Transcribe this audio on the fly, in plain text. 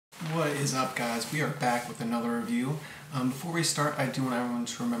What is up, guys? We are back with another review. Before we start, I do want everyone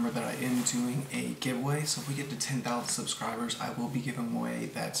to remember that I am doing a giveaway. So if we get to 10,000 subscribers, I will be giving away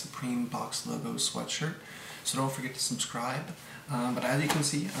that Supreme Box logo sweatshirt. So don't forget to subscribe. But as you can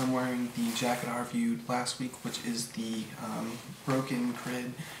see, I'm wearing the jacket I reviewed last week, which is the Broken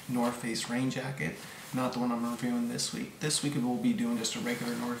Grid North Face rain jacket. Not the one I'm reviewing this week. This week we'll be doing just a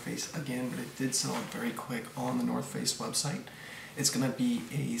regular North Face again, but it did sell very quick on the North Face website. It's going to be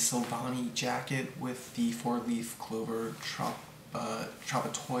a Silvani jacket with the 4-leaf Clover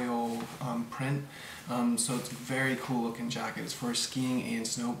Tropitoile print. So it's a very cool looking jacket. It's for skiing and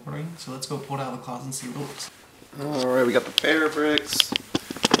snowboarding. So let's go pull it out of the closet and see what it looks like. Alright, we got the bear bricks.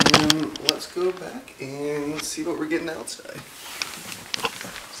 And let's go back and see what we're getting out today.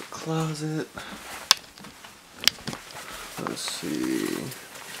 There's the closet. Let's see.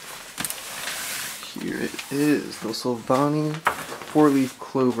 Here it is, the Silvani 4-leaf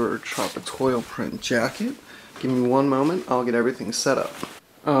Clover Tropitoile print jacket. Give me one moment, I'll get everything set up.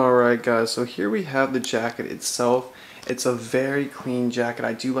 Alright guys, so here we have the jacket itself. It's a very clean jacket.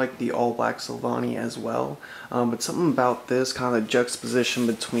 I do like the all black Silvani as well, but something about this kind of juxtaposition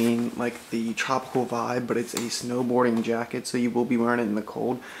between like the tropical vibe, but it's a snowboarding jacket, so you will be wearing it in the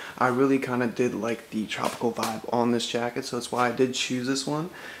cold. I really kind of did like the tropical vibe on this jacket, so that's why I did choose this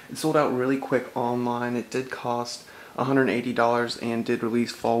one. It sold out really quick online. It did cost $180 and did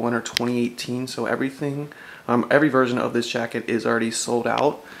release fall winter 2018, so everything, every version of this jacket is already sold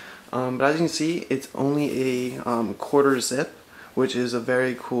out. But as you can see, it's only a quarter zip, which is a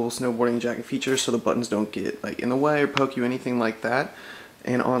very cool snowboarding jacket feature, so the buttons don't get like in the way or poke you, anything like that.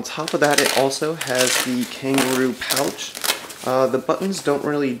 And on top of that, it also has the kangaroo pouch. The buttons don't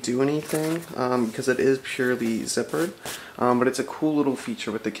really do anything because it is purely zippered, but it's a cool little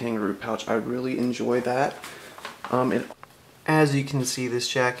feature with the kangaroo pouch. I really enjoy that. As you can see, this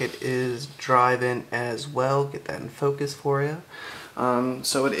jacket is drive-in as well. Get that in focus for you.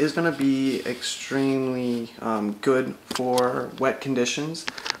 So it is going to be extremely good for wet conditions.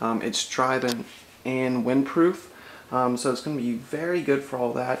 It's drive-in and windproof, so it's going to be very good for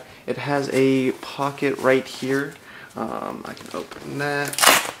all that. It has a pocket right here. I can open that.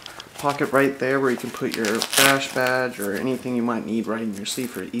 Pocket right there where you can put your crash badge or anything you might need right in your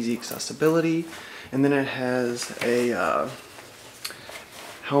sleeve for easy accessibility. And then it has a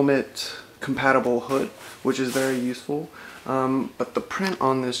helmet compatible hood, which is very useful. But the print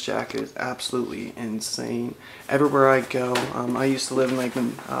on this jacket is absolutely insane. Everywhere I go, I used to live in like the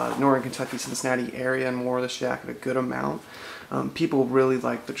northern Kentucky, Cincinnati area and wore this jacket a good amount. People really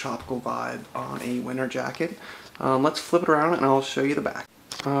like the tropical vibe on a winter jacket. Let's flip it around and I'll show you the back.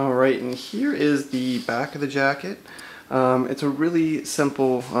 Alright, and here is the back of the jacket. It's a really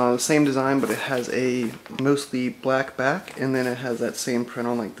simple, same design, but it has a mostly black back, and then it has that same print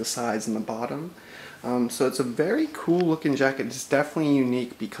on like the sides and the bottom. So it's a very cool looking jacket. It's definitely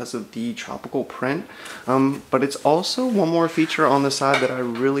unique because of the tropical print, but it's also one more feature on the side that I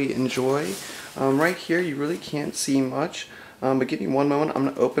really enjoy. Right here you really can't see much, but give me one moment, I'm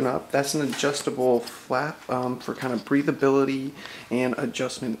going to open up. That's an adjustable flap for kind of breathability and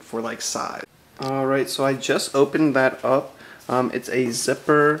adjustment for like size. Alright, so I just opened that up. It's a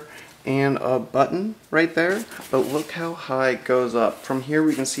zipper and a button right there, but look how high it goes up. From here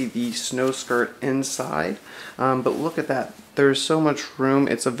we can see the snow skirt inside, but look at that. There's so much room.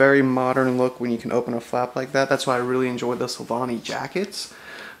 It's a very modern look when you can open a flap like that. That's why I really enjoy the Silvani jackets.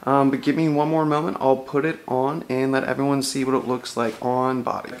 But give me one more moment, I'll put it on and let everyone see what it looks like on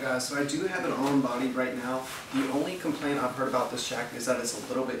body. Guys, so I do have it on body right now. The only complaint I've heard about this jacket is that it's a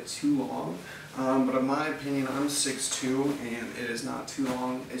little bit too long. But in my opinion, I'm 6'2", and it is not too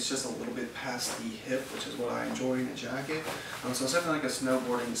long. It's just a little bit past the hip, which is what I enjoy in a jacket. So it's definitely like a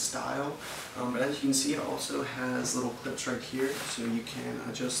snowboarding style. But as you can see, it also has little clips right here, so you can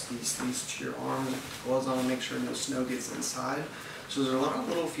adjust these sleeves to your arms, gloves on, make sure no snow gets inside. So there's a lot of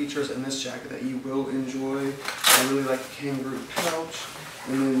little features in this jacket that you will enjoy. I really like the kangaroo pouch,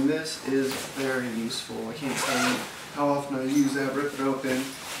 and then this is very useful. I can't tell you how often I use that. Rip it open, you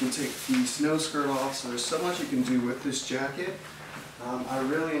can take the snow skirt off, so there's so much you can do with this jacket. I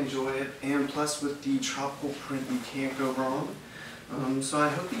really enjoy it, and plus with the tropical print you can't go wrong. So I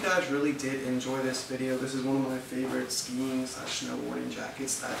hope you guys really did enjoy this video. This is one of my favorite skiing / snowboarding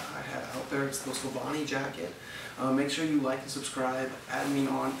jackets that I have out there. It's the Silvani jacket. Make sure you like and subscribe. Add me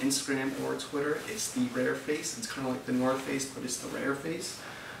on Instagram or Twitter. It's the Rare Face. It's kind of like the North Face, but it's the Rare Face.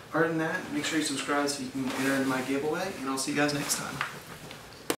 Other than that, make sure you subscribe so you can enter in my giveaway, and I'll see you guys next time.